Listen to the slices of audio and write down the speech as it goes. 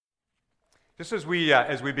Just as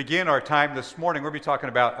we begin our time this morning, we're going to be talking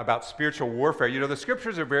about spiritual warfare. You know, the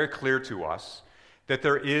scriptures are very clear to us that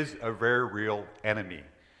there is a very real enemy,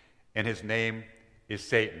 and his name is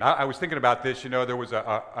Satan. I was thinking about this. You know, there was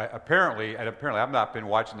apparently I've not been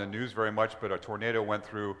watching the news very much, but a tornado went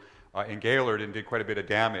through in Gaylord and did quite a bit of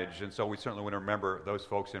damage, and so we certainly want to remember those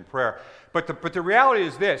folks in prayer. But the reality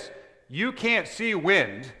is this: you can't see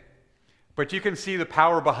wind, but you can see the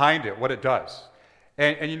power behind it, what it does.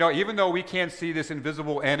 And you know, even though we can't see this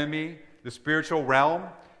invisible enemy, the spiritual realm,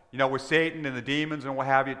 you know, with Satan and the demons and what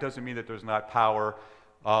have you, it doesn't mean that there's not power.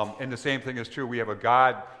 And the same thing is true. We have a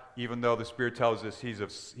God, even though the Spirit tells us he's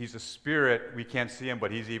a spirit, we can't see him, but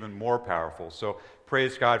he's even more powerful. So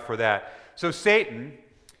praise God for that. So Satan,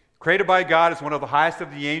 created by God, is one of the highest of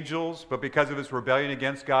the angels, but because of his rebellion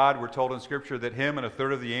against God, we're told in Scripture that him and a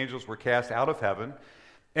third of the angels were cast out of heaven.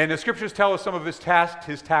 And the Scriptures tell us some of his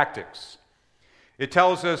tactics. It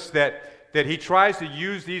tells us that he tries to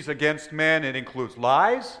use these against men. It includes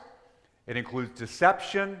lies, it includes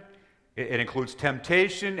deception, it includes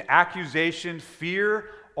temptation, accusation, fear,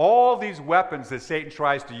 all these weapons that Satan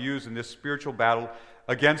tries to use in this spiritual battle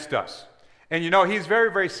against us. And you know, he's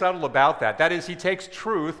very, very subtle about that. That is, he takes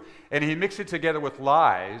truth and he mixes it together with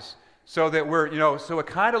lies so that so it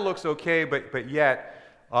kind of looks okay, but yet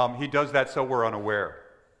he does that so we're unaware.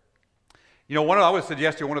 You know, I would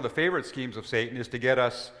suggest one of the favorite schemes of Satan is to get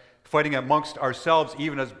us fighting amongst ourselves,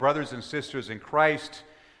 even as brothers and sisters in Christ,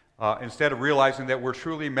 instead of realizing that we're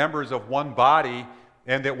truly members of one body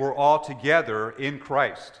and that we're all together in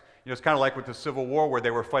Christ. You know, it's kind of like with the Civil War where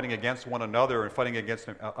they were fighting against one another and fighting against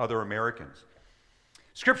other Americans.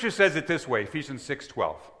 Scripture says it this way, Ephesians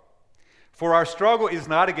 6:12. For our struggle is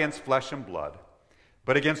not against flesh and blood,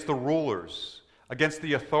 but against the rulers, against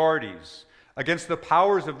the authorities, against the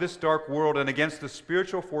powers of this dark world, and against the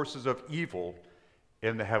spiritual forces of evil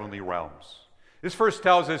in the heavenly realms. This verse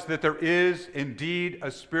tells us that there is indeed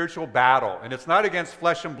a spiritual battle, and it's not against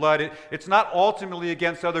flesh and blood. It's not ultimately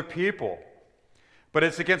against other people, but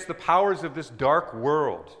it's against the powers of this dark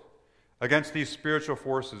world, against these spiritual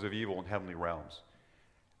forces of evil in heavenly realms.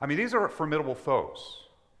 I mean, these are formidable foes.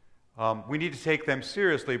 We need to take them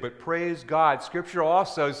seriously, but praise God, Scripture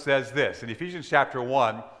also says this in Ephesians chapter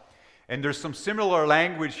 1, and there's some similar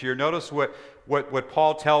language here. Notice what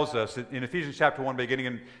Paul tells us in Ephesians chapter 1, beginning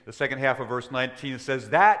in the second half of verse 19. It says,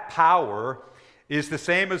 that power is the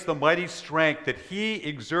same as the mighty strength that he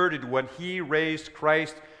exerted when he raised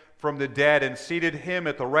Christ from the dead and seated him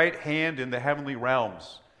at the right hand in the heavenly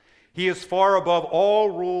realms. He is far above all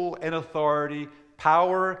rule and authority,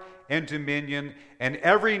 power and dominion, and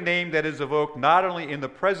every name that is evoked not only in the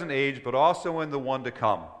present age, but also in the one to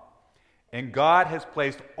come. And God has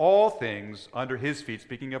placed all things under his feet,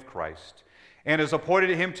 speaking of Christ, and has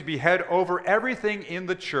appointed him to be head over everything in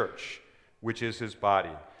the church, which is his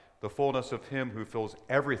body, the fullness of him who fills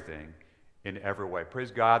everything in every way. Praise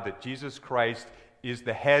God that Jesus Christ is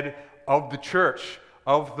the head of the church,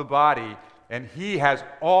 of the body, and he has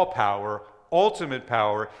all power, ultimate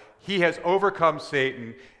power. He has overcome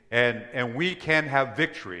Satan, and we can have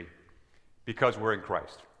victory because we're in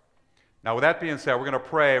Christ. Now, with that being said, we're going to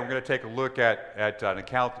pray, and we're going to take a look at an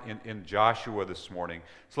account in Joshua this morning.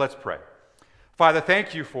 So let's pray. Father,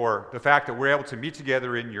 thank you for the fact that we're able to meet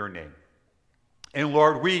together in your name. And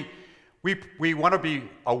Lord, we want to be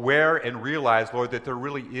aware and realize, Lord, that there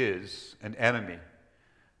really is an enemy.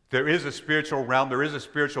 There is a spiritual realm. There is a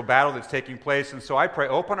spiritual battle that's taking place. And so I pray,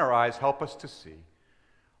 open our eyes, help us to see.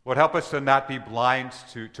 Lord, help us to not be blind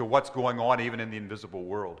to what's going on even in the invisible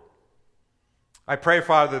world. I pray,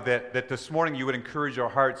 Father, that this morning you would encourage our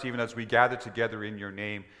hearts even as we gather together in your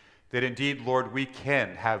name, that indeed, Lord, we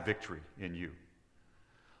can have victory in you.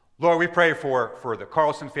 Lord, we pray for the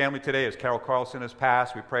Carlson family today as Carol Carlson has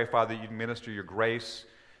passed. We pray, Father, that you'd minister your grace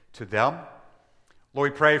to them.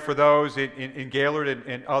 Lord, we pray for those in Gaylord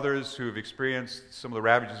and others who have experienced some of the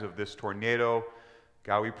ravages of this tornado.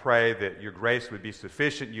 God, we pray that your grace would be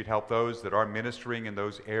sufficient. You'd help those that are ministering in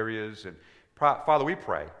those areas. And Father, we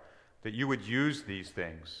pray that you would use these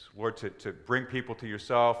things, Lord, to bring people to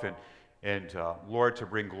yourself and Lord, to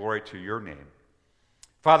bring glory to your name.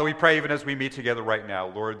 Father, we pray even as we meet together right now,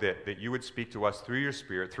 Lord, that you would speak to us through your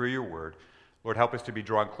Spirit, through your word. Lord, help us to be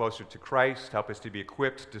drawn closer to Christ. Help us to be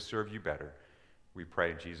equipped to serve you better. We pray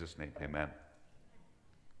in Jesus' name, amen.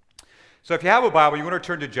 So if you have a Bible, you want to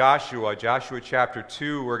turn to Joshua chapter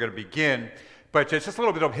 2. We're going to begin. But just a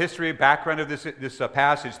little bit of history, background of this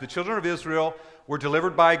passage. The children of Israel were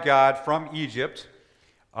delivered by God from Egypt,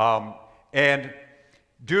 and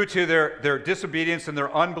due to their disobedience and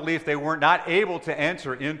their unbelief, they were not able to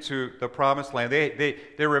enter into the promised land. They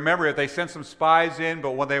remember it. They sent some spies in,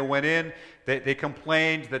 but when they went in, They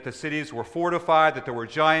complained that the cities were fortified, that there were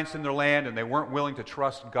giants in their land, and they weren't willing to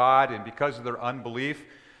trust God, and because of their unbelief,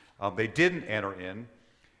 they didn't enter in.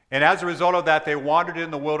 And as a result of that, they wandered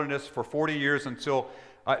in the wilderness for 40 years until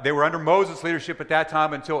they were under Moses' leadership at that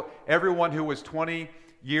time, until everyone who was 20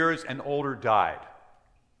 years and older died.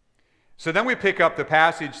 So then we pick up the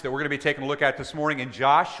passage that we're going to be taking a look at this morning, and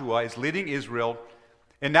Joshua is leading Israel,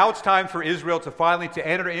 and now it's time for Israel to finally to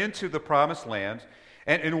enter into the promised land.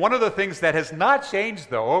 And one of the things that has not changed,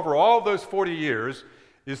 though, over all of those 40 years,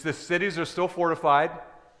 is the cities are still fortified,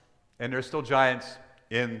 and there's still giants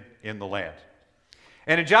in the land.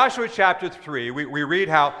 And in Joshua chapter 3, we read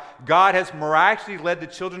how God has miraculously led the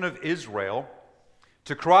children of Israel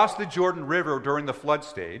to cross the Jordan River during the flood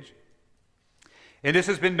stage. And this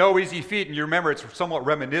has been no easy feat, and you remember it's somewhat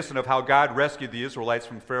reminiscent of how God rescued the Israelites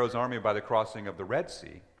from Pharaoh's army by the crossing of the Red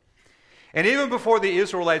Sea. And even before the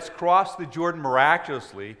Israelites crossed the Jordan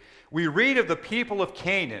miraculously, we read of the people of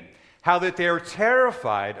Canaan, how that they are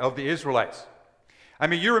terrified of the Israelites. I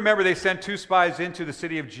mean, you remember they sent 2 spies into the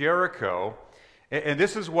city of Jericho, and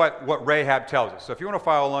this is what Rahab tells us. So if you want to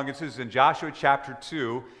follow along, this is in Joshua chapter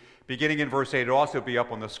 2, beginning in verse 8. It'll also be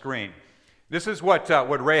up on the screen. This is what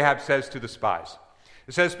Rahab says to the spies.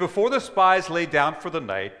 It says, "Before the spies lay down for the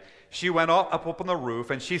night, she went up on the roof,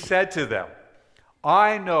 and she said to them,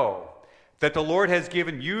 'I know that the Lord has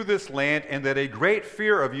given you this land, and that a great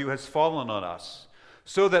fear of you has fallen on us,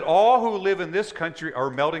 so that all who live in this country are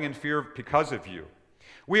melting in fear because of you.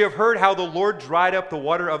 We have heard how the Lord dried up the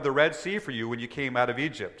water of the Red Sea for you when you came out of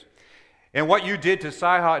Egypt, and what you did to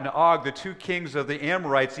Sihon and Og, the 2 kings of the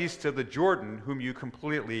Amorites east of the Jordan, whom you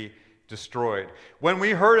completely destroyed. When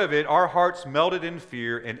we heard of it, our hearts melted in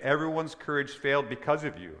fear, and everyone's courage failed because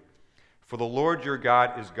of you. For the Lord your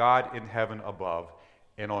God is God in heaven above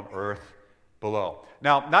and on earth below.'"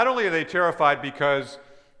 Now, not only are they terrified because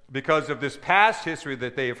of this past history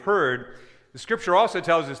that they have heard, the scripture also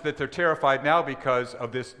tells us that they're terrified now because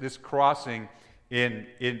of this crossing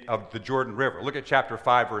of the Jordan River. Look at chapter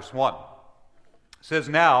 5, verse 1. It says,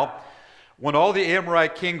 "Now, when all the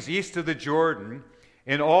Amorite kings east of the Jordan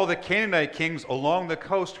and all the Canaanite kings along the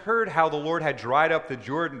coast heard how the Lord had dried up the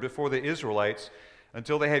Jordan before the Israelites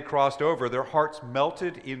until they had crossed over, their hearts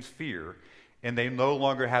melted in fear, and they no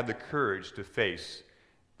longer had the courage to face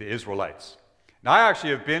the Israelites." Now, I actually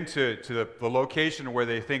have been to the location where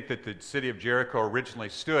they think that the city of Jericho originally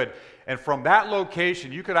stood, and from that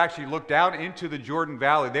location, you could actually look down into the Jordan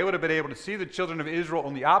Valley. They would have been able to see the children of Israel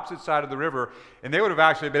on the opposite side of the river, and they would have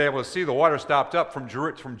actually been able to see the water stopped up from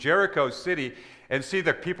Jericho city and see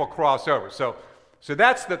the people cross over. So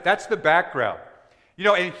that's the background. You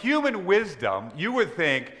know, in human wisdom, you would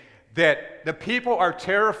think that the people are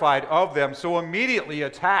terrified of them, so immediately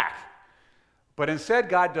attack. But instead,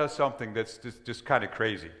 God does something that's just kind of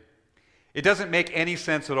crazy. It doesn't make any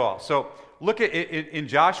sense at all. So look at in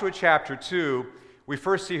Joshua chapter 2, we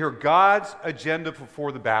first see here God's agenda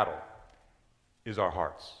before the battle is our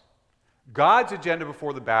hearts. God's agenda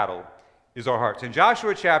before the battle is our hearts. In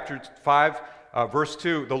Joshua chapter 5, verse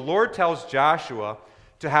 2, the Lord tells Joshua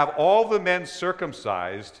to have all the men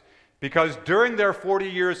circumcised because during their 40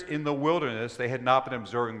 years in the wilderness, they had not been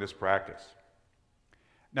observing this practice.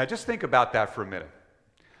 Now, just think about that for a minute.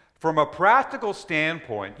 From a practical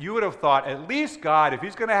standpoint, you would have thought at least God, if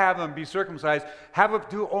he's going to have them be circumcised, have them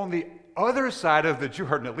do on the other side of the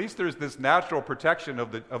Jordan. At least there's this natural protection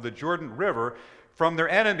of the Jordan River from their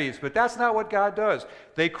enemies. But that's not what God does.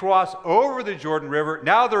 They cross over the Jordan River.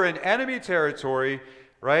 Now they're in enemy territory,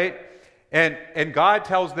 right? And God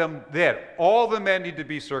tells them that all the men need to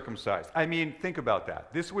be circumcised. I mean, think about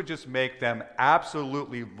that. This would just make them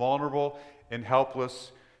absolutely vulnerable and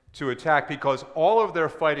helpless to attack because all of their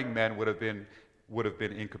fighting men would have been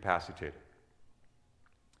incapacitated.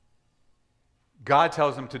 God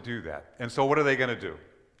tells them to do that. And so what are they going to do?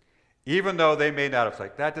 Even though they may not have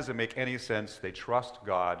said, that doesn't make any sense, they trust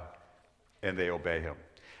God and they obey him.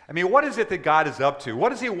 I mean, what is it that God is up to?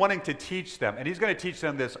 What is he wanting to teach them? And he's going to teach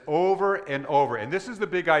them this over and over. And this is the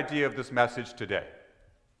big idea of this message today.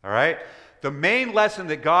 All right? The main lesson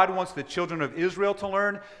that God wants the children of Israel to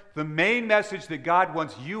learn, the main message that God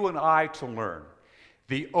wants you and I to learn.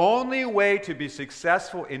 The only way to be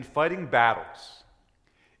successful in fighting battles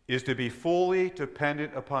is to be fully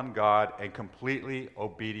dependent upon God and completely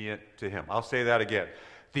obedient to him. I'll say that again.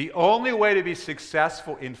 The only way to be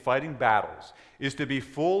successful in fighting battles is to be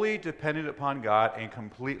fully dependent upon God and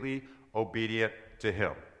completely obedient to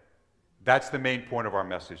him. That's the main point of our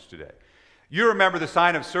message today. You remember the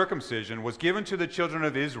sign of circumcision was given to the children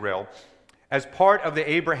of Israel as part of the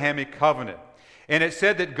Abrahamic covenant. And it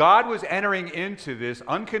said that God was entering into this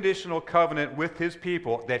unconditional covenant with his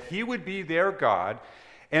people, that he would be their God,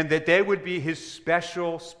 and that they would be his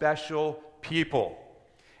special, special people.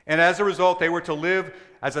 And as a result, they were to live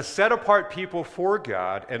as a set-apart people for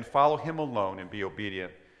God and follow him alone and be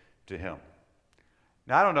obedient to him.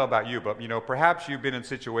 Now, I don't know about you, but, perhaps you've been in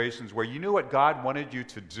situations where you knew what God wanted you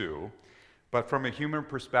to do, but from a human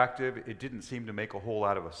perspective, it didn't seem to make a whole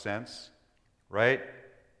lot of a sense, right?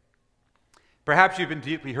 Perhaps you've been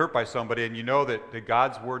deeply hurt by somebody and you know that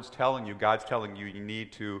God's telling you you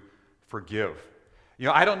need to forgive.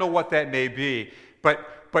 I don't know what that may be,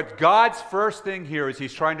 but God's first thing here is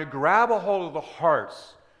he's trying to grab a hold of the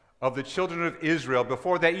hearts of the children of Israel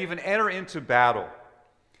before they even enter into battle.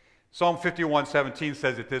 Psalm 51:17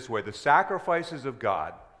 says it this way: the sacrifices of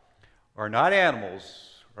God are not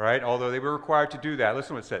animals, right? Although they were required to do that. Listen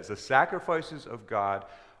to what it says. The sacrifices of God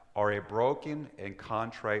are a broken and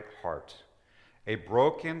contrite heart. A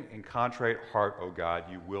broken and contrite heart, O God,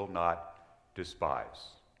 you will not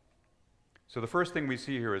despise. So the first thing we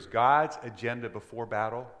see here is God's agenda before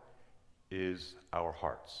battle is our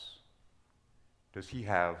hearts. Does he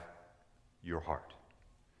have your heart?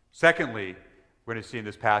 Secondly, we're going to see in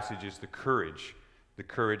this passage is the courage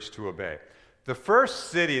to obey. The first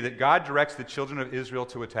city that God directs the children of Israel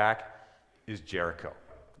to attack is Jericho.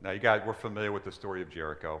 Now, you guys, we're familiar with the story of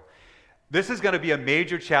Jericho. This is going to be a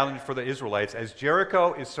major challenge for the Israelites, as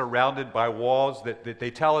Jericho is surrounded by walls that they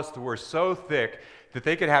tell us were so thick that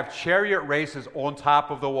they could have chariot races on top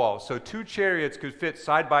of the walls. So 2 chariots could fit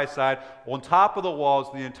side by side on top of the walls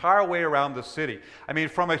the entire way around the city. I mean,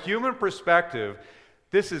 from a human perspective,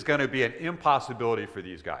 this is going to be an impossibility for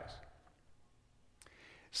these guys.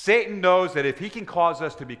 Satan knows that if he can cause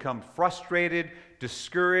us to become frustrated,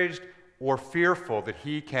 discouraged, or fearful, that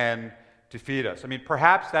he can defeat us. I mean,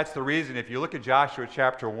 perhaps that's the reason, if you look at Joshua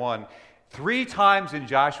chapter 1, 3 times in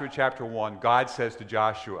Joshua chapter 1, God says to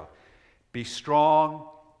Joshua, be strong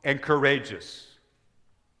and courageous.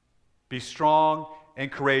 Be strong and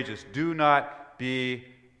courageous. Do not be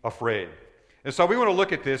afraid. And so we want to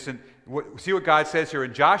look at this and see what God says here.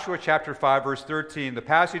 In Joshua chapter 5, verse 13, the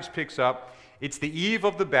passage picks up. It's the eve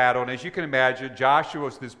of the battle, and as you can imagine, Joshua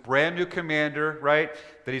is this brand new commander, right,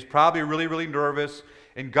 that he's probably really, really nervous.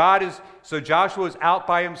 And so Joshua is out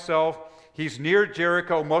by himself. He's near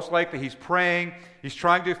Jericho. Most likely he's praying. He's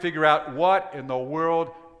trying to figure out what in the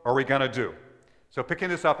world are we going to do. So picking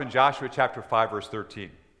this up in Joshua chapter 5, verse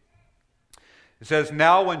 13. It says,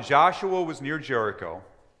 now when Joshua was near Jericho,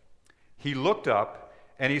 he looked up,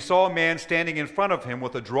 and he saw a man standing in front of him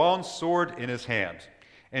with a drawn sword in his hand.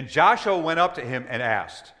 And Joshua went up to him and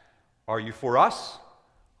asked, are you for us?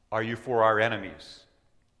 Are you for our enemies?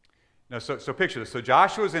 Now, so picture this. So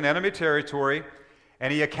Joshua's in enemy territory,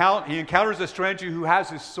 and he encounters a stranger who has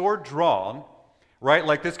his sword drawn, right?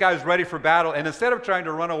 Like this guy's ready for battle. And instead of trying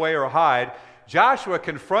to run away or hide, Joshua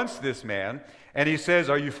confronts this man, and he says,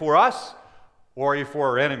 are you for us, or are you for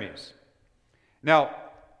our enemies? Now,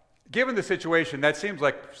 given the situation, that seems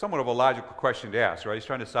like somewhat of a logical question to ask, right? He's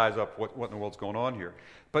trying to size up what in the world's going on here.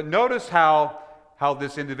 But notice how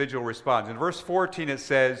this individual responds. In verse 14, it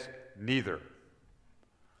says, neither.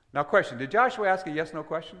 Now, question, did Joshua ask a yes-no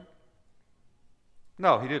question?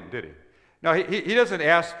 No, he didn't, did he? No, he doesn't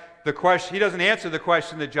ask the question. He doesn't answer the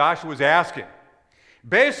question that Joshua was asking.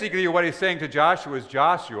 Basically, what he's saying to Joshua is,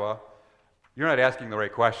 Joshua, you're not asking the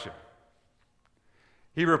right question.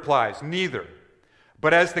 He replies, neither.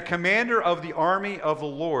 But as the commander of the army of the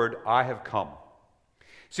Lord, I have come.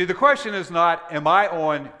 See, the question is not, am I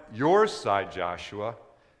on your side, Joshua?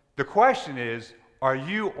 The question is, are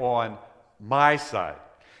you on my side?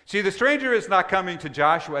 See, the stranger is not coming to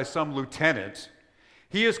Joshua as some lieutenant.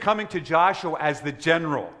 He is coming to Joshua as the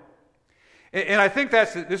general. And I think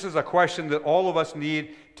this is a question that all of us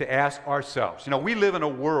need to ask ourselves. We live in a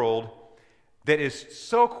world that is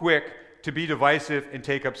so quick to be divisive and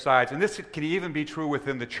take up sides. And this can even be true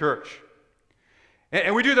within the church.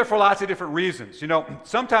 And we do that for lots of different reasons.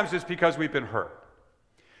 Sometimes it's because we've been hurt.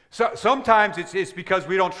 Sometimes it's because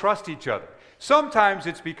we don't trust each other. Sometimes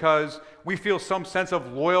it's because we feel some sense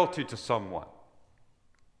of loyalty to someone.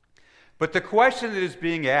 But the question that is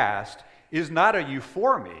being asked is not, are you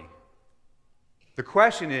for me? The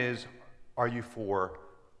question is, are you for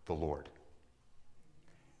the Lord?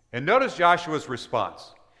 And notice Joshua's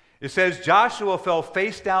response. It says, Joshua fell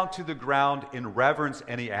face down to the ground in reverence,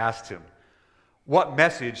 and he asked him, what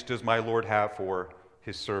message does my Lord have for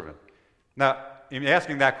his servant? Now, in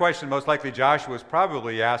asking that question, most likely Joshua is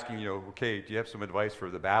probably asking, okay, do you have some advice for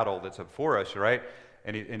the battle that's before us, right?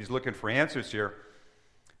 And he's looking for answers here.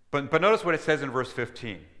 But notice what it says in verse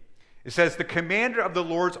 15. It says, the commander of the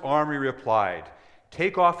Lord's army replied,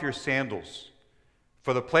 take off your sandals,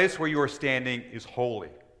 for the place where you are standing is holy.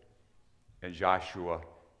 And Joshua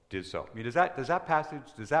did so. I mean, does that passage,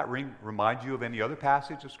 remind you of any other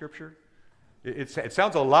passage of Scripture? It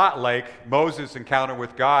sounds a lot like Moses' encounter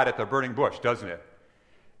with God at the burning bush, doesn't it?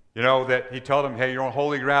 You know, that he told him, hey, you're on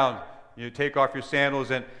holy ground. You take off your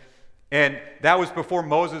sandals. And that was before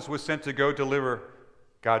Moses was sent to go deliver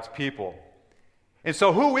God's people. And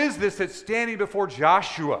so who is this that's standing before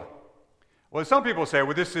Joshua? Well, some people say,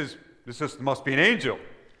 well, this must be an angel.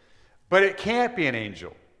 But it can't be an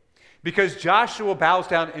angel, because Joshua bows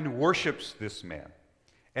down and worships this man.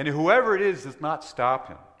 And whoever it is does not stop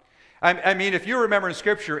him. I mean, if you remember in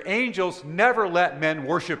Scripture, angels never let men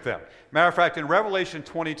worship them. Matter of fact, in Revelation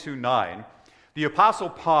 22:9, the Apostle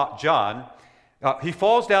John, he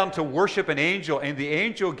falls down to worship an angel, and the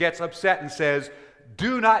angel gets upset and says,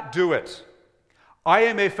 do not do it. I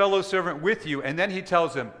am a fellow servant with you. And then he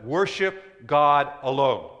tells him, worship God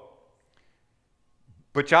alone.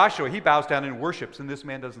 But Joshua, he bows down and worships, and this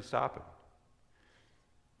man doesn't stop him.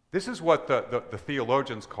 This is what the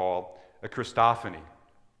theologians call a Christophany.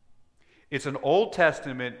 It's an Old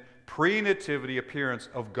Testament pre-nativity appearance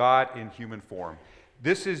of God in human form.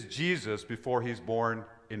 This is Jesus before he's born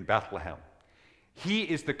in Bethlehem. He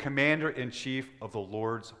is the commander-in-chief of the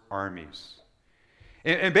Lord's armies.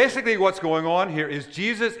 And basically what's going on here is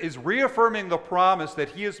Jesus is reaffirming the promise that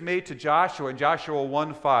he has made to Joshua in Joshua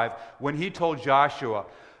 1:5 when he told Joshua,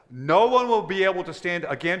 no one will be able to stand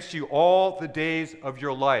against you all the days of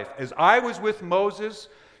your life. As I was with Moses,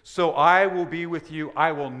 so I will be with you.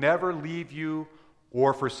 I will never leave you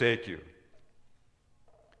or forsake you.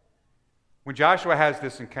 When Joshua has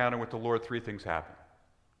this encounter with the Lord, three things happen.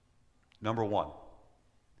 Number one,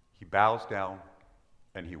 he bows down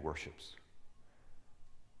and he worships.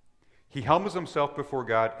 He humbles himself before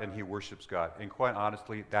God and he worships God. And quite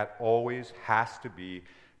honestly, that always has to be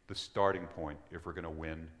the starting point if we're going to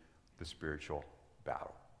win the spiritual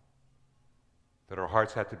battle. That our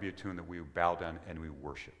hearts have to be attuned, that we bow down and we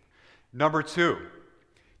worship. Number two,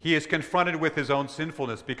 he is confronted with his own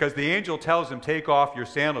sinfulness because the angel tells him, take off your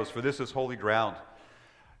sandals, for this is holy ground.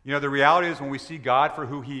 You know, the reality is when we see God for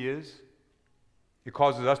who he is, it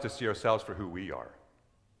causes us to see ourselves for who we are.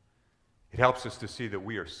 It helps us to see that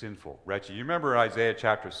we are sinful, wretched. You remember Isaiah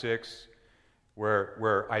chapter 6,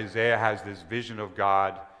 where Isaiah has this vision of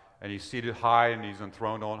God, and he's seated high and he's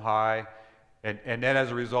enthroned on high. And then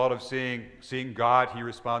as a result of seeing God, he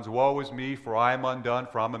responds, woe is me, for I am undone,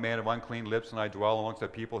 for I'm a man of unclean lips, and I dwell amongst a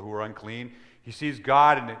people who are unclean. He sees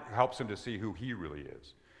God, and it helps him to see who he really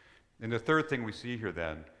is. And the third thing we see here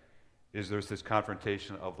then is there's this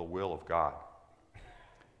confrontation of the will of God.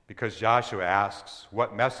 Because Joshua asks,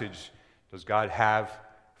 what message does God have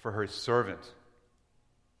for his servant?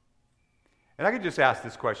 And I can just ask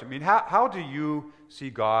this question. I mean, how do you see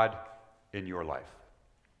God in your life?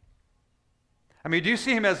 I mean, do you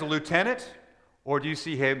see him as a lieutenant, or do you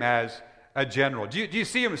see him as a general? Do you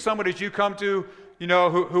see him as somebody that you come to, you know,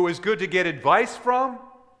 who is good to get advice from?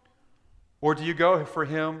 Or do you go for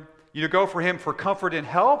him for comfort and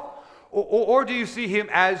help? Or do you see him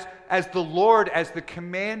as the Lord, as the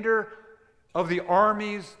commander of the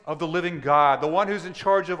armies of the living God, the one who's in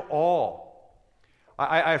charge of all?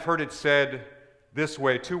 I've heard it said this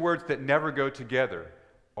way, two words that never go together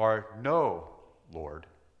are no, Lord.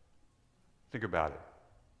 Think about it.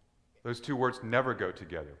 Those two words never go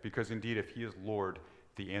together, because indeed, if he is Lord,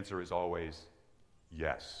 the answer is always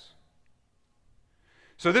yes.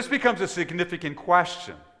 So this becomes a significant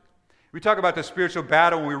question. We talk about the spiritual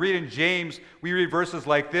battle. When we read in James, we read verses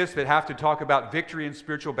like this that have to talk about victory in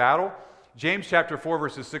spiritual battle. James chapter 4,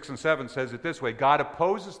 verses 6 and 7 says it this way, God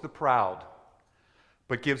opposes the proud,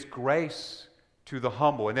 but gives grace to the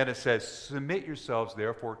humble. And then it says, submit yourselves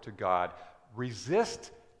therefore to God.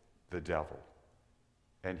 Resist the devil,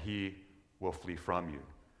 and he will flee from you.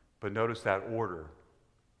 But notice that order.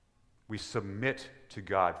 We submit to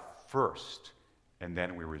God first, and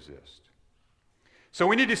then we resist. So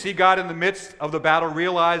we need to see God in the midst of the battle,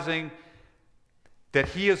 realizing that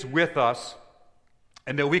he is with us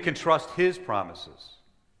and that we can trust his promises.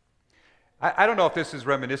 I don't know if this is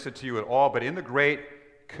reminiscent to you at all, but in the Great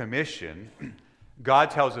Commission,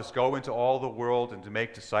 God tells us, go into all the world and to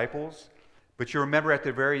make disciples. But you remember at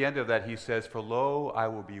the very end of that, he says, for lo, I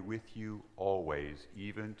will be with you always,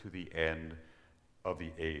 even to the end of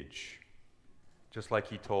the age. Just like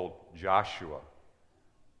he told Joshua,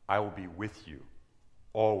 I will be with you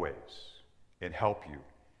always and help you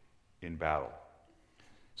in battle.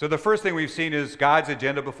 So the first thing we've seen is God's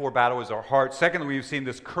agenda before battle is our heart. Secondly, we've seen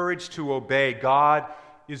this courage to obey. God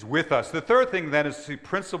is with us. The third thing then is the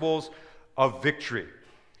principles of victory.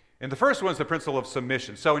 And the first one is the principle of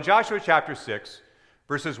submission. So in Joshua chapter 6,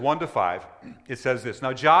 verses 1 to 5, it says this: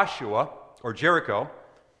 Now Joshua, or Jericho,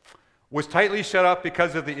 was tightly shut up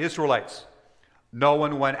because of the Israelites. No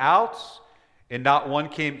one went out, and not one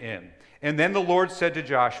came in. And then the Lord said to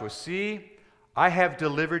Joshua, See, I have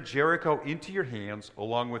delivered Jericho into your hands,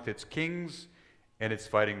 along with its kings and its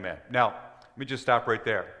fighting men. Now, let me just stop right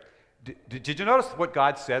there. Did you notice what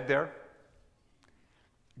God said there?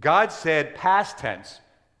 God said, past tense,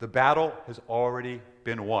 the battle has already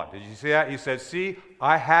been won. Did you see that? He said, See,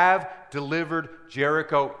 I have delivered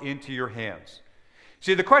Jericho into your hands.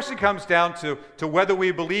 See, the question comes down to whether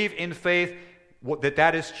we believe in faith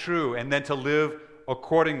that is true, and then to live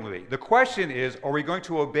accordingly. The question is, are we going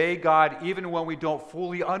to obey God even when we don't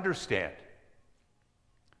fully understand?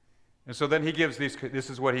 And so then he gives this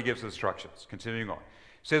is what he gives instructions. Continuing on.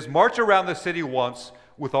 He says, March around the city once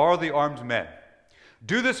with all the armed men.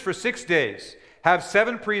 Do this for 6 days. Have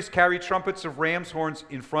 7 priests carry trumpets of ram's horns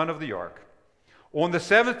in front of the ark. On the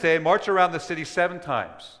 7th day, march around the city 7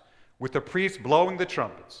 times, with the priests blowing the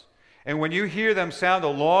trumpets. And when you hear them sound a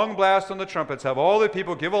long blast on the trumpets, have all the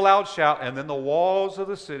people give a loud shout, and then the walls of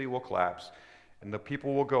the city will collapse, and the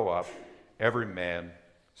people will go up, every man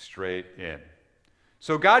straight in.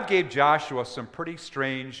 So God gave Joshua some pretty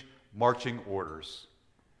strange marching orders.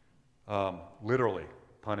 Literally,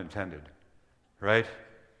 pun intended, right?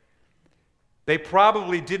 They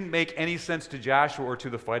probably didn't make any sense to Joshua or to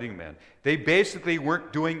the fighting men. They basically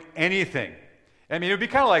weren't doing anything. I mean, it would be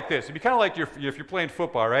kind of like this. It would be kind of like if you're playing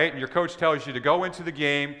football, right? And your coach tells you to go into the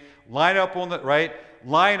game, line up on the right,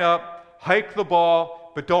 line up, hike the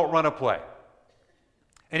ball, but don't run a play.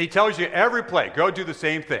 And he tells you every play, go do the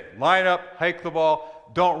same thing. Line up, hike the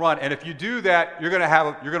ball, don't run. And if you do that, you're going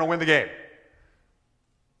to win the game.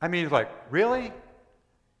 I mean, it's like, really?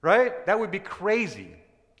 Right? That would be crazy.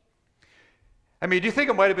 I mean, do you think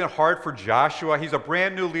it might have been hard for Joshua? He's a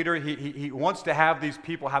brand new leader. He wants to have these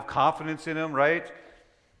people have confidence in him, right?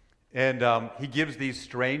 And he gives these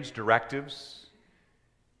strange directives.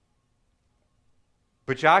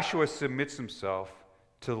 But Joshua submits himself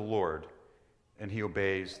to the Lord, and he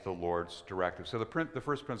obeys the Lord's directive. So the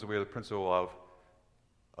first principle is the principle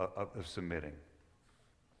of submitting.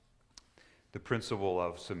 The principle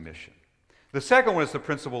of submission. The second one is the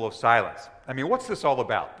principle of silence. I mean, what's this all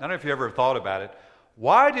about? I don't know if you ever thought about it.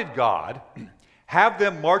 Why did God have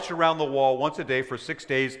them march around the wall once a day for 6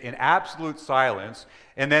 days in absolute silence,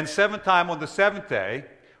 and then 7th time on the 7th day?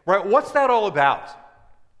 Right? What's that all about?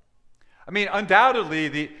 I mean, undoubtedly,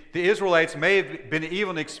 the Israelites may have been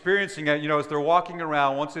even experiencing it, as they're walking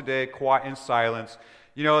around once a day, quiet in silence.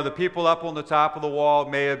 The people up on the top of the wall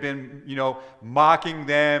may have been, mocking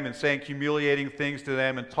them and saying humiliating things to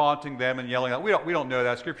them and taunting them and yelling out. We don't know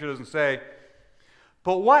that. Scripture doesn't say.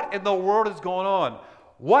 But what in the world is going on?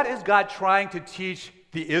 What is God trying to teach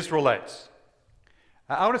the Israelites?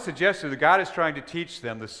 I want to suggest to you that God is trying to teach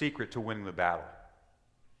them the secret to winning the battle.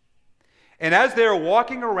 And as they're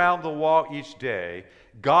walking around the wall each day,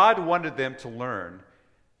 God wanted them to learn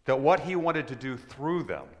that what he wanted to do through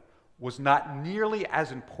them was not nearly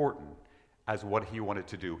as important as what he wanted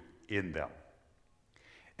to do in them.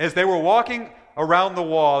 As they were walking around the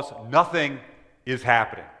walls, nothing is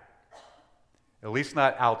happening. At least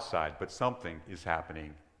not outside, but something is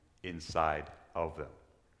happening inside of them.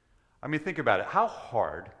 I mean, think about it. How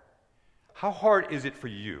hard is it for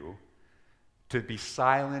you to be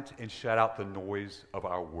silent and shut out the noise of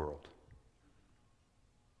our world?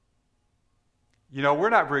 We're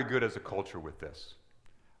not very good as a culture with this.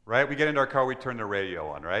 Right? We get into our car, we turn the radio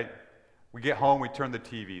on, right? We get home, we turn the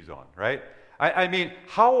TVs on, right? I mean,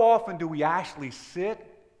 how often do we actually sit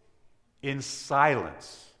in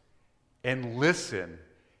silence and listen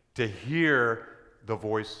to hear the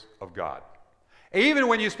voice of God? Even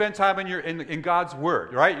when you spend time in God's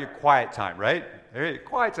Word, right? Your quiet time, right?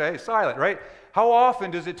 Quiet time, silent, right? How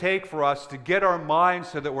often does it take for us to get our minds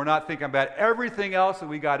so that we're not thinking about everything else that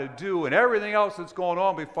we got to do and everything else that's going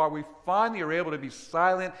on before we finally are able to be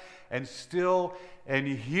silent and still and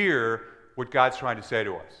hear what God's trying to say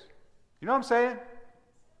to us? You know what I'm saying?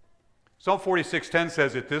 Psalm 46:10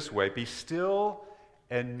 says it this way: Be still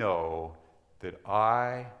and know that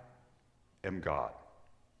I am God.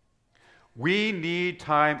 We need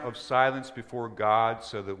time of silence before God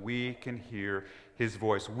so that we can hear his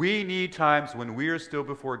voice. We need times when we are still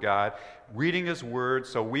before God, reading his word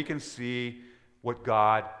so we can see what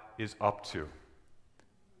God is up to.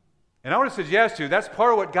 And I want to suggest to you, that's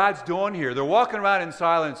part of what God's doing here. They're walking around in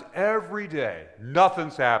silence every day.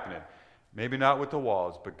 Nothing's happening. Maybe not with the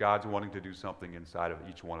walls, but God's wanting to do something inside of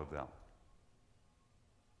each one of them.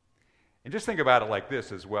 And just think about it like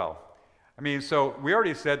this as well. I mean, so we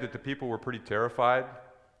already said that the people were pretty terrified,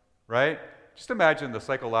 right? Just imagine the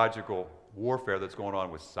psychological warfare that's going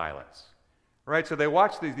on with silence, right? So they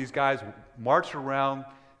watch these guys march around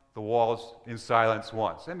the walls in silence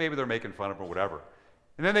once, and maybe they're making fun of them or whatever.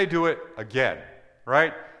 And then they do it again,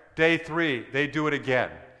 right? Day 3, they do it again.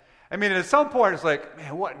 I mean, at some point, it's like,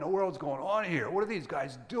 man, what in the world's going on here? What are these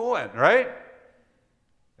guys doing, right?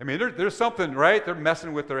 I mean, there's something, right? They're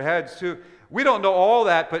messing with their heads, too. We don't know all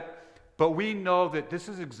that, but we know that this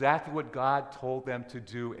is exactly what God told them to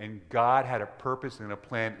do, and God had a purpose and a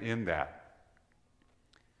plan in that.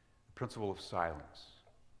 The principle of silence.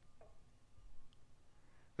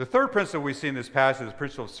 The third principle we see in this passage is the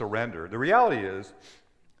principle of surrender. The reality is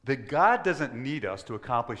that God doesn't need us to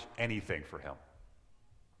accomplish anything for him.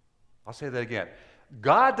 I'll say that again.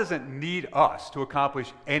 God doesn't need us to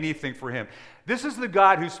accomplish anything for him. This is the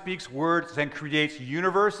God who speaks words and creates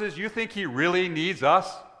universes. You think he really needs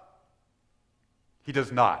us? He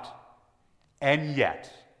does not. And yet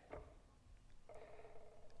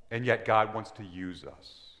God wants to use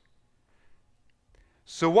us.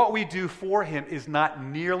 So what we do for him is not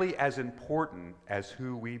nearly as important as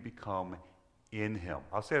who we become in him.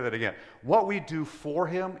 I'll say that again. What we do for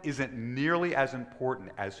him isn't nearly as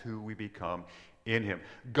important as who we become in him.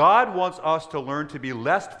 God wants us to learn to be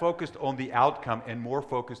less focused on the outcome and more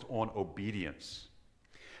focused on obedience.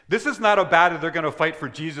 This is not a battle they're going to fight for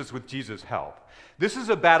Jesus with Jesus' help. This is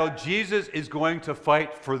a battle Jesus is going to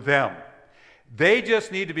fight for them. They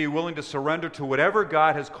just need to be willing to surrender to whatever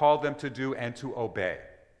God has called them to do and to obey.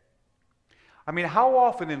 I mean, how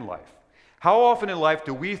often in life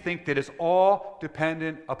do we think that it's all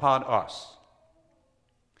dependent upon us?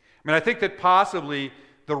 I mean, I think that possibly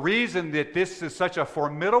the reason that this is such a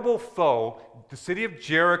formidable foe, the city of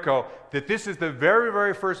Jericho, that this is the very,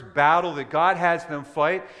 very first battle that God has them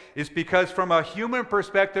fight, is because from a human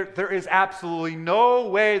perspective, there is absolutely no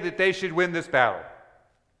way that they should win this battle.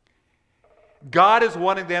 God is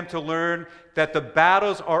wanting them to learn that the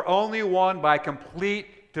battles are only won by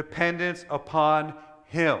complete dependence upon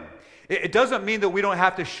him. It doesn't mean that we don't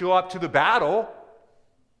have to show up to the battle.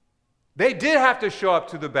 They did have to show up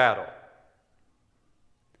to the battle.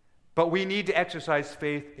 But we need to exercise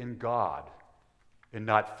faith in God and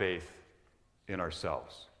not faith in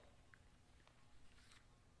ourselves.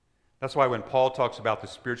 That's why when Paul talks about the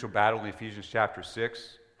spiritual battle in Ephesians chapter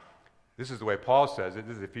 6, this is the way Paul says it.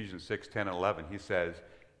 This is Ephesians 6, 10, and 11. He says,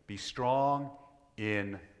 be strong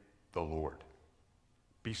in the Lord.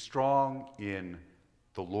 Be strong in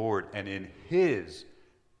the Lord and in his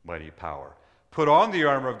mighty power. Put on the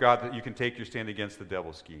armor of God that you can take your stand against the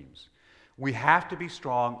devil's schemes. We have to be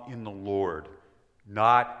strong in the Lord,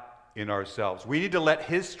 not in ourselves. We need to let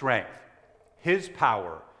his strength, his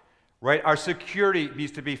power, right? Our security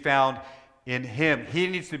needs to be found in him. He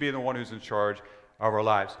needs to be the one who's in charge of our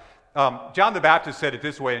lives. John the Baptist said it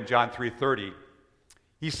this way in John 3:30.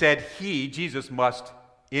 He said, Jesus, must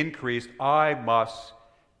increase, I must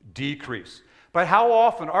decrease. But how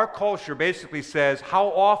often, our culture basically says, how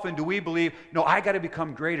often do we believe, no, I got to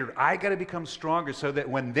become greater, I got to become stronger, so that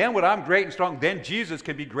when I'm great and strong, then Jesus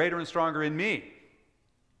can be greater and stronger in me.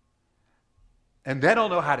 And then I'll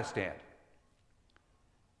know how to stand.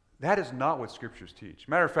 That is not what scriptures teach.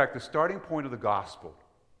 Matter of fact, the starting point of the gospel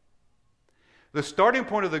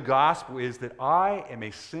is that I am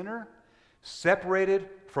a sinner separated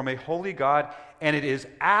from a holy God, and it is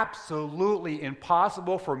absolutely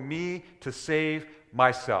impossible for me to save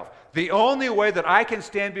myself. The only way that I can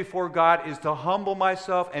stand before God is to humble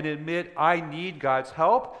myself and admit I need God's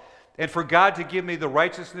help, and for God to give me the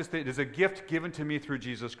righteousness that is a gift given to me through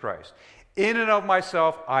Jesus Christ. In and of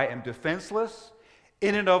myself, I am defenseless.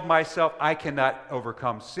 In and of myself, I cannot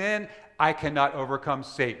overcome sin. I cannot overcome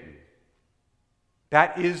Satan.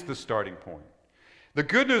 That is the starting point. The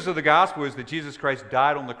good news of the gospel is that Jesus Christ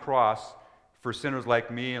died on the cross for sinners like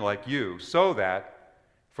me and like you, so that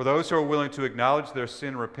for those who are willing to acknowledge their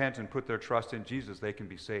sin, repent, and put their trust in Jesus, they can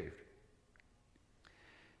be saved.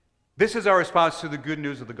 This is our response to the good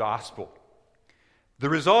news of the gospel. The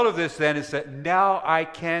result of this, then, is that now I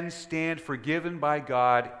can stand forgiven by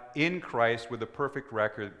God in Christ with a perfect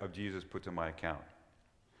record of Jesus put to my account.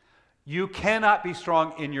 You cannot be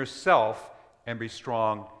strong in yourself and be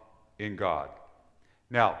strong in God.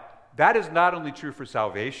 Now, that is not only true for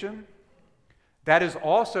salvation, that is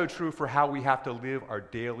also true for how we have to live our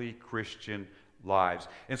daily Christian lives.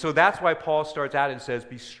 And so that's why Paul starts out and says,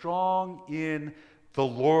 be strong in the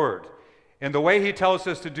Lord. And the way he tells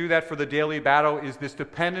us to do that for the daily battle is this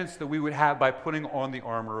dependence that we would have by putting on the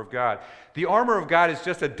armor of God. The armor of God is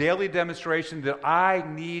just a daily demonstration that I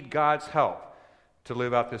need God's help to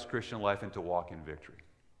live out this Christian life and to walk in victory.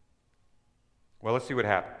 Well, let's see what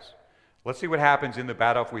happens. Let's see what happens in the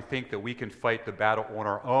battle if we think that we can fight the battle on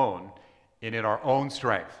our own and in our own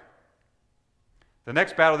strength. The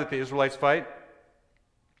next battle that the Israelites fight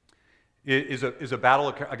is a battle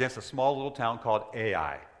against a small little town called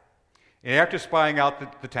Ai. And after spying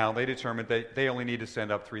out the town, they determined that they only need to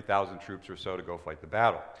send up 3,000 troops or so to go fight the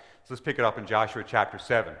battle. So let's pick it up in Joshua chapter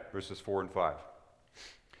 7, verses 4 and 5.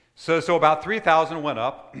 So about 3,000 went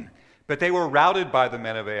up, but they were routed by the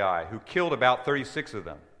men of Ai, who killed about 36 of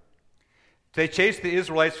them. They chased the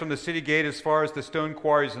Israelites from the city gate as far as the stone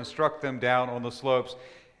quarries and struck them down on the slopes.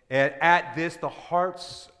 And at this, the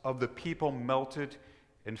hearts of the people melted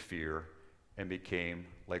in fear and became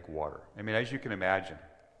like water. I mean, as you can imagine,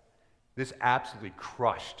 this absolutely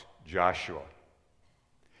crushed Joshua.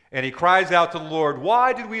 And he cries out to the Lord,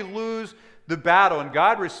 "Why did we lose the battle?" And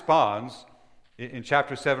God responds in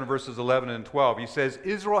chapter 7, verses 11 and 12. He says,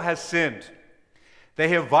 "Israel has sinned. They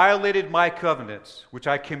have violated my covenants, which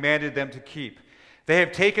I commanded them to keep. They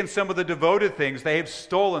have taken some of the devoted things. They have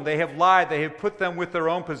stolen. They have lied. They have put them with their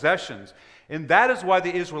own possessions. And that is why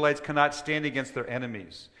the Israelites cannot stand against their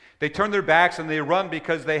enemies. They turn their backs and they run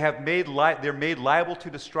because they're made liable to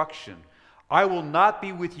destruction. I will not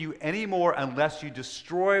be with you anymore unless you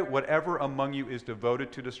destroy whatever among you is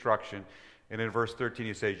devoted to destruction." And in verse 13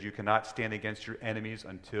 he says, "You cannot stand against your enemies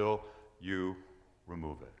until you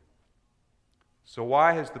remove it." So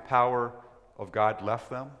why has the power of God left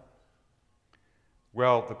them?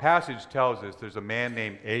 Well, the passage tells us there's a man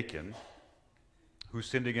named Achan who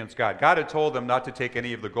sinned against God. God had told them not to take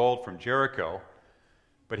any of the gold from Jericho,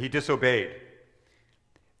 but he disobeyed.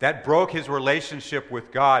 That broke his relationship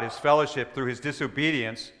with God, his fellowship, through his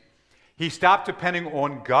disobedience. He stopped depending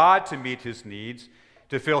on God to meet his needs,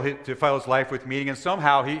 to fill his life with meaning, and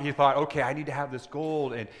somehow he thought, okay, I need to have this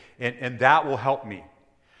gold, and that will help me.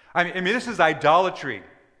 I mean, this is idolatry.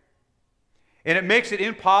 And it makes it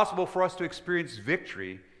impossible for us to experience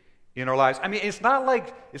victory in our lives. I mean, it's not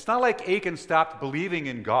like Achan stopped believing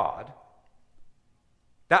in God.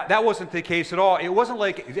 That wasn't the case at all. It wasn't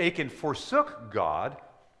like Achan forsook God.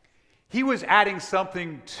 He was adding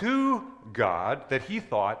something to God that he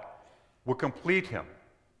thought would complete him.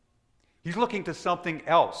 He's looking to something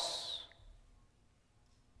else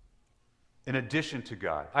in addition to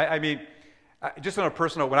God. I mean, just on a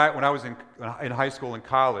personal note, when I was in high school and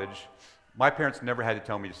college, my parents never had to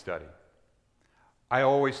tell me to study. I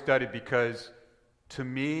always studied because, to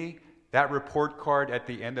me, that report card at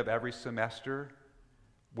the end of every semester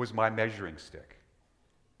was my measuring stick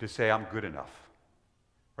to say I'm good enough.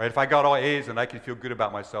 Right? If I got all A's, then I could feel good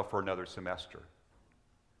about myself for another semester.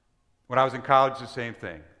 When I was in college, the same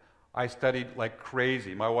thing. I studied like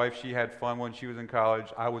crazy. My wife, she had fun when she was in college.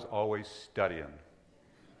 I was always studying.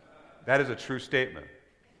 That is a true statement.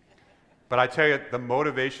 But I tell you, the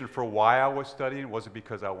motivation for why I was studying wasn't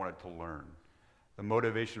because I wanted to learn. The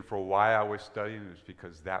motivation for why I was studying was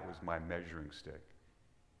because that was my measuring stick.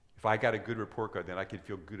 If I got a good report card, then I could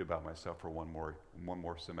feel good about myself for one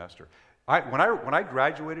more semester. When I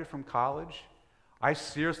graduated from college, I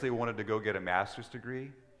seriously wanted to go get a master's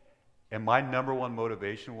degree, and my number one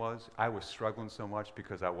motivation was I was struggling so much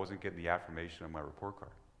because I wasn't getting the affirmation on my report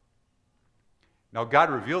card. Now, God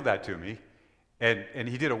revealed that to me, and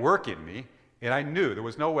he did a work in me, and I knew there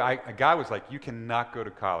was no way. God was like, you cannot go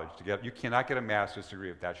to college you cannot get a master's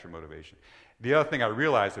degree if that's your motivation. The other thing I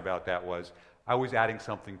realized about that was I was adding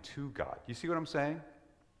something to God. You see what I'm saying?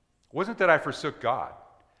 It wasn't that I forsook God.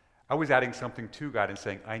 I was adding something to God and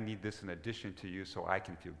saying, I need this in addition to you so I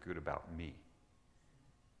can feel good about me.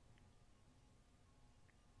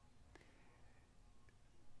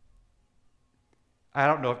 I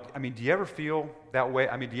don't know. Do you ever feel that way?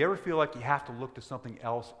 Do you ever feel like you have to look to something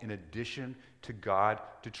else in addition to God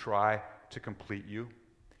to try to complete you?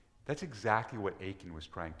 That's exactly what Achan was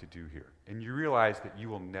trying to do here. And you realize that you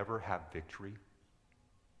will never have victory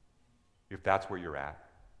if that's where you're at.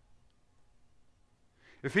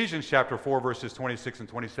 Ephesians chapter 4, verses 26 and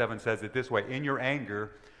 27 says it this way: in your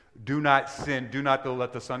anger, do not sin. Do not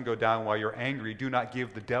let the sun go down while you're angry. Do not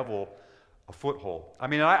give the devil a foothold.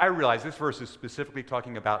 I realize this verse is specifically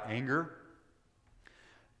talking about anger,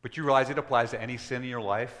 but you realize it applies to any sin in your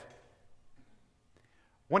life.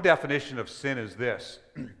 One definition of sin is this: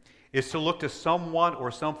 is to look to someone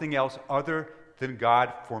or something else other than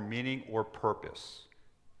God for meaning or purpose.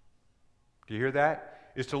 Do you hear that?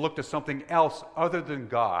 Is to look to something else other than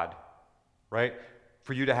God, right,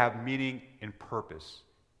 for you to have meaning and purpose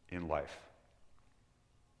in life.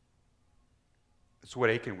 That's what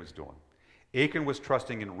Achan was doing. Achan was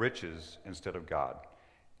trusting in riches instead of God.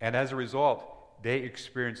 And as a result, they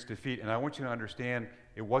experienced defeat. And I want you to understand,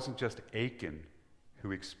 it wasn't just Achan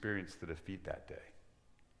who experienced the defeat that day.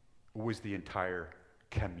 It was the entire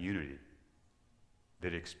community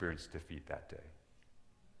that experienced defeat that day.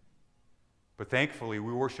 But thankfully,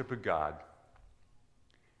 we worship a God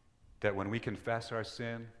that when we confess our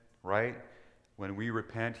sin, right? When we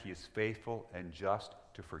repent, he is faithful and just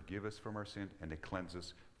to forgive us from our sin and to cleanse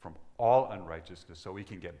us from all unrighteousness so we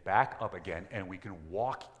can get back up again and we can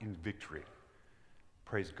walk in victory.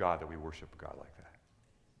 Praise God that we worship a God like that.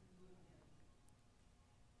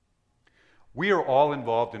 We are all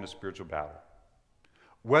involved in a spiritual battle.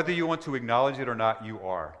 Whether you want to acknowledge it or not, you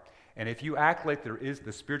are. And if you act like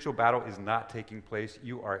the spiritual battle is not taking place,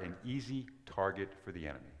 you are an easy target for the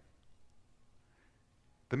enemy.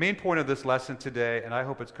 The main point of this lesson today, and I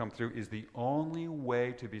hope it's come through, is the only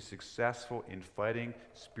way to be successful in fighting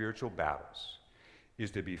spiritual battles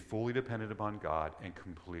is to be fully dependent upon God and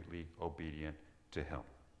completely obedient to him.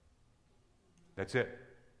 That's it.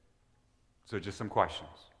 So just some questions.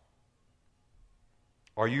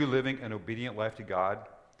 Are you living an obedient life to God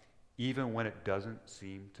even when it doesn't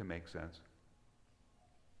seem to make sense?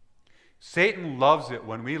 Satan loves it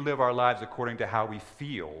when we live our lives according to how we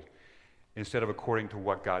feel instead of according to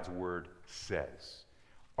what God's word says.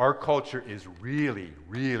 Our culture is really,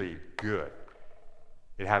 really good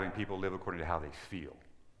at having people live according to how they feel.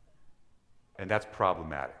 And that's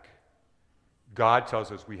problematic. God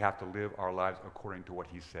tells us we have to live our lives according to what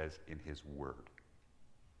he says in his word.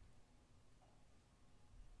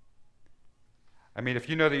 I mean, if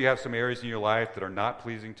you know that you have some areas in your life that are not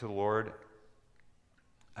pleasing to the Lord,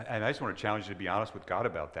 and I just want to challenge you to be honest with God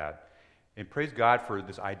about that. And praise God for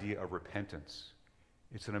this idea of repentance.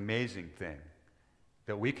 It's an amazing thing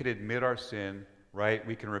that we can admit our sin, right?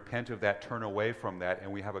 We can repent of that, turn away from that,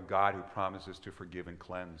 and we have a God who promises to forgive and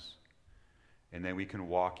cleanse. And then we can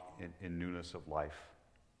walk in newness of life.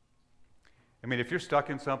 I mean, if you're stuck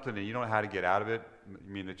in something and you don't know how to get out of it, I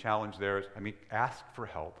mean, the challenge there is, ask for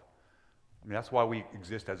help. I mean, that's why we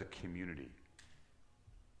exist as a community.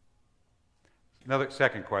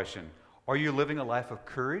 Second question, are you living a life of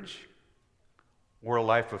courage or a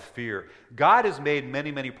life of fear? God has made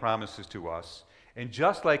many, many promises to us, and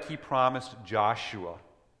just like he promised Joshua,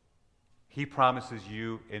 he promises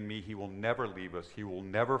you and me he will never leave us, he will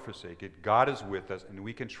never forsake it. God is with us, and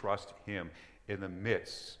we can trust him in the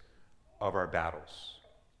midst of our battles.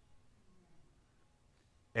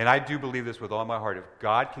 And I do believe this with all my heart.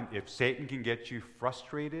 If Satan can get you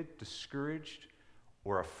frustrated, discouraged,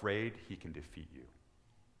 or afraid, he can defeat you.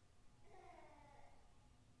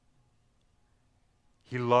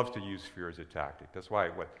 He loves to use fear as a tactic. That's why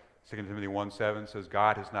 2 Timothy 1:7 says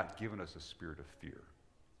God has not given us a spirit of fear.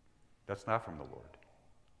 That's not from the Lord.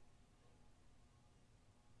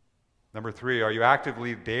 Number 3, are you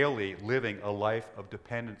actively, daily living a life of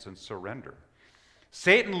dependence and surrender?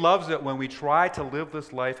 Satan loves it when we try to live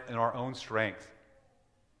this life in our own strength.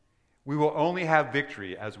 We will only have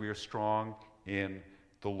victory as we are strong in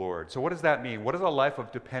the Lord. So what does that mean? What does a life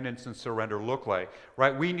of dependence and surrender look like?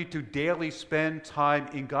 Right? We need to daily spend time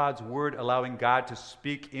in God's word, allowing God to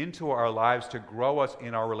speak into our lives to grow us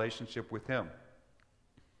in our relationship with him.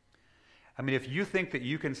 I mean, if you think that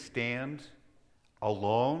you can stand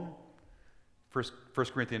alone, 1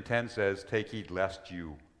 Corinthians 10 says, take heed lest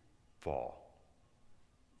you fall.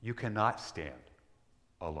 You cannot stand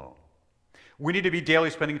alone. We need to be daily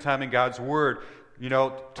spending time in God's word,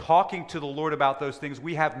 talking to the Lord about those things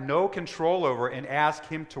we have no control over, and ask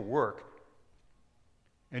him to work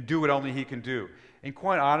and do what only he can do. And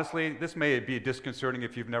quite honestly, this may be disconcerting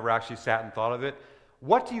if you've never actually sat and thought of it.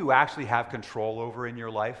 What do you actually have control over in your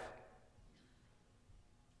life?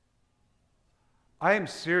 I am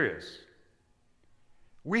serious.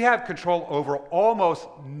 We have control over almost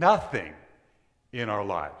nothing in our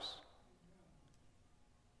lives.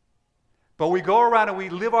 But we go around and we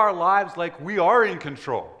live our lives like we are in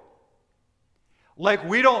control. Like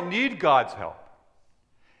we don't need God's help.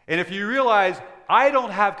 And if you realize I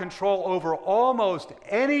don't have control over almost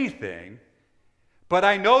anything, but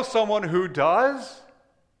I know someone who does,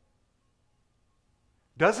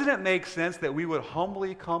 doesn't it make sense that we would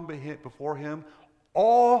humbly come before him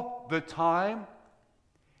all the time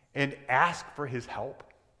and ask for his help?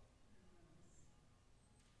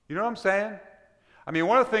 You know what I'm saying? I mean,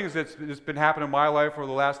 one of the things that's been happening in my life over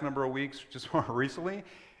the last number of weeks, just more recently,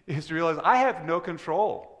 is to realize I have no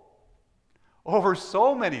control over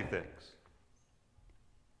so many things.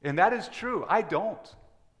 And that is true. I don't.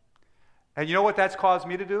 And you know what that's caused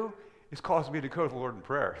me to do? It's caused me to go to the Lord in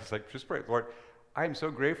prayer. It's like, just pray, Lord, I am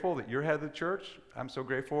so grateful that you're head of the church. I'm so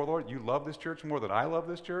grateful, Lord, you love this church more than I love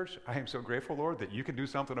this church. I am so grateful, Lord, that you can do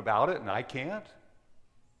something about it and I can't.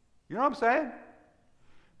 You know what I'm saying?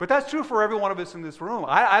 But that's true for every one of us in this room.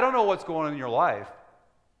 I don't know what's going on in your life.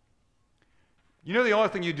 You know the only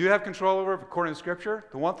thing you do have control over, according to Scripture?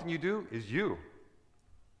 The one thing you do is you.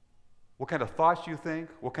 What kind of thoughts you think,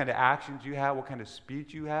 what kind of actions you have, what kind of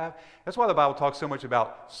speech you have. That's why the Bible talks so much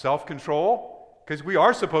about self-control, because we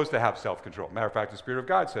are supposed to have self-control. Matter of fact, the Spirit of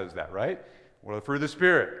God says that, right? Well, the fruit of the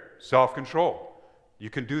Spirit, self-control. You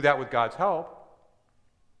can do that with God's help.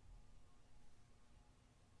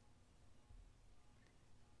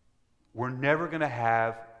 We're never going to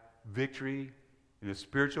have victory in a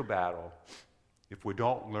spiritual battle if we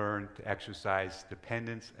don't learn to exercise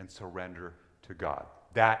dependence and surrender to God.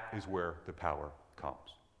 That is where the power comes.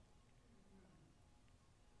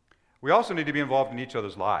 We also need to be involved in each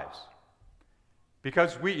other's lives.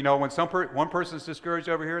 Because when one person is discouraged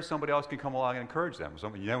over here, somebody else can come along and encourage them.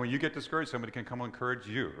 When you get discouraged, somebody can come and encourage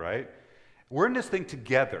you, right? We're in this thing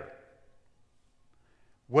together,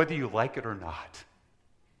 whether you like it or not.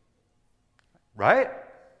 Right?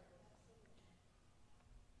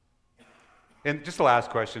 And just the last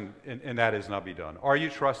question, and that is, and I'll be done. Are you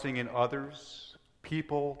trusting in others,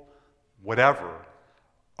 people, whatever,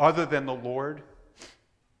 other than the Lord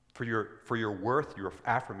for your worth, your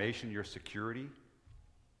affirmation, your security?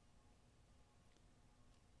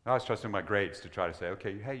 I was trusting my grades to try to say,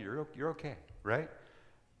 okay, hey, you're okay, right?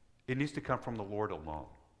 It needs to come from the Lord alone.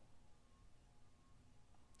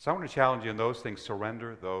 So I want to challenge you in those things.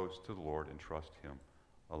 Surrender those to the Lord and trust Him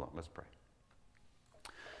alone. Let's pray.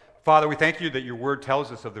 Father, we thank you that your word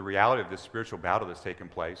tells us of the reality of this spiritual battle that's taken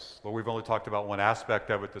place. Lord, we've only talked about one aspect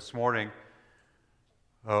of it this morning,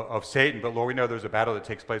 of Satan, but Lord, we know there's a battle that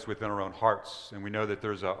takes place within our own hearts, and we know that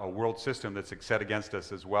there's a world system that's set against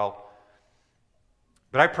us as well.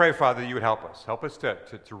 But I pray, Father, that you would help us. Help us to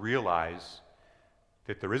realize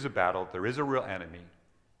that there is a battle, there is a real enemy,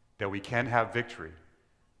 that we can have victory.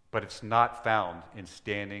 But it's not found in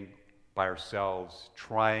standing by ourselves,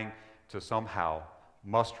 trying to somehow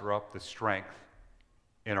muster up the strength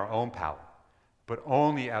in our own power, but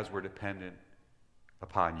only as we're dependent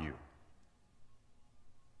upon you.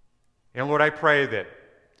 And Lord, I pray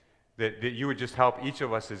that you would just help each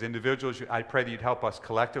of us as individuals. I pray that you'd help us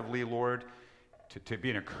collectively, Lord, to be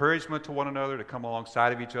an encouragement to one another, to come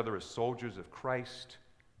alongside of each other as soldiers of Christ,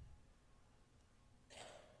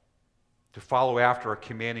 to follow after a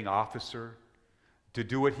commanding officer, to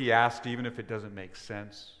do what he asks even if it doesn't make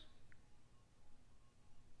sense.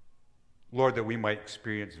 Lord, that we might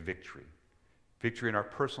experience victory. Victory in our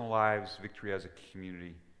personal lives, victory as a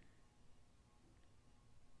community,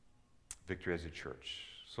 victory as a church.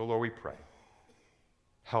 So Lord, we pray.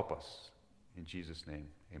 Help us. In Jesus' name,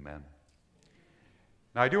 amen.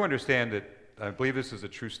 Now I do understand that, I believe this is a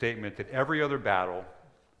true statement, that every other battle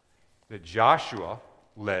that Joshua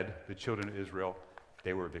led the children of Israel,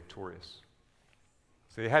 they were victorious.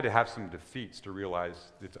 So they had to have some defeats to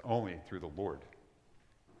realize it's only through the Lord.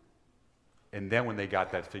 And then when they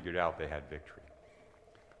got that figured out, they had victory.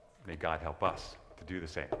 May God help us to do the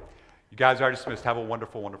same. You guys are dismissed. Have a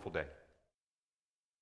wonderful, wonderful day.